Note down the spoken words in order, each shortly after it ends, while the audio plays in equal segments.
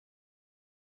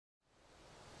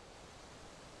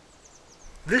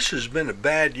This has been a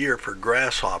bad year for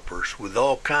grasshoppers, with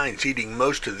all kinds eating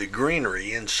most of the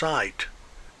greenery in sight.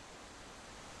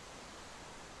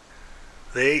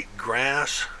 They ate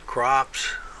grass, crops,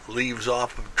 leaves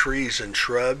off of trees and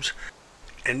shrubs,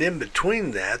 and in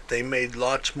between that they made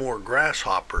lots more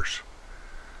grasshoppers.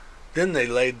 Then they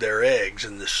laid their eggs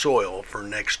in the soil for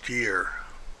next year.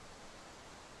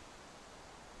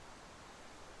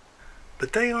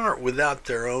 But they aren't without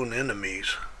their own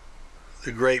enemies.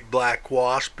 The great black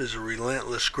wasp is a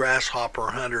relentless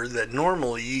grasshopper hunter that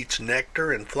normally eats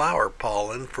nectar and flower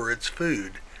pollen for its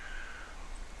food.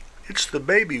 It's the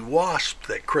baby wasps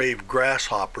that crave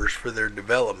grasshoppers for their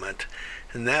development,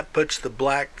 and that puts the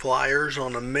black flyers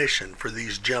on a mission for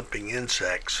these jumping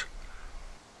insects.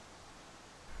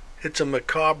 It's a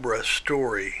macabre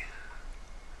story.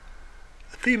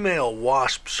 The female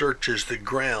wasp searches the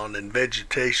ground and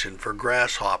vegetation for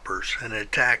grasshoppers and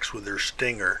attacks with her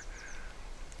stinger.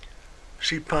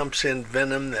 She pumps in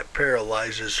venom that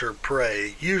paralyzes her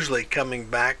prey, usually coming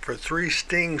back for 3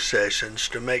 sting sessions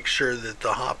to make sure that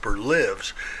the hopper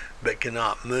lives but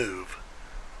cannot move.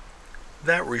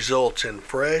 That results in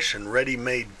fresh and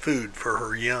ready-made food for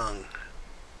her young.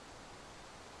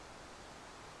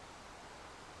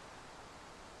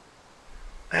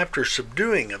 After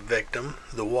subduing a victim,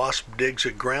 the wasp digs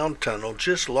a ground tunnel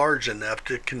just large enough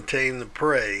to contain the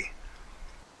prey.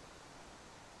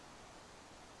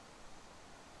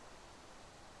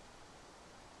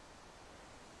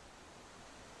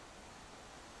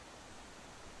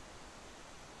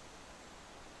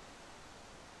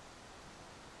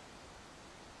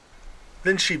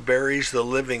 Then she buries the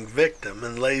living victim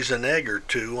and lays an egg or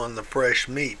 2 on the fresh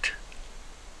meat.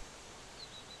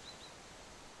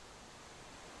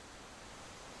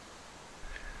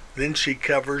 Then she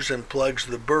covers and plugs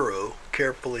the burrow,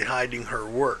 carefully hiding her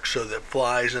work so that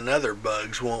flies and other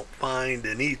bugs won't find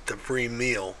and eat the free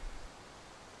meal.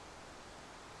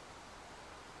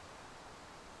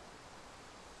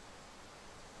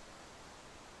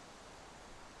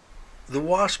 The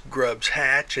wasp grubs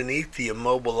hatch and eat the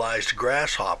immobilized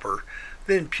grasshopper,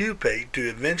 then pupate to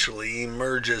eventually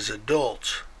emerge as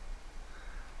adults.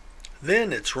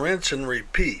 Then it's rinse and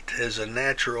repeat as a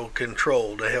natural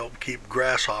control to help keep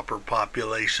grasshopper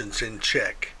populations in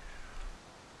check.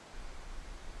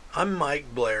 I'm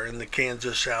Mike Blair in the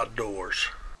Kansas Outdoors.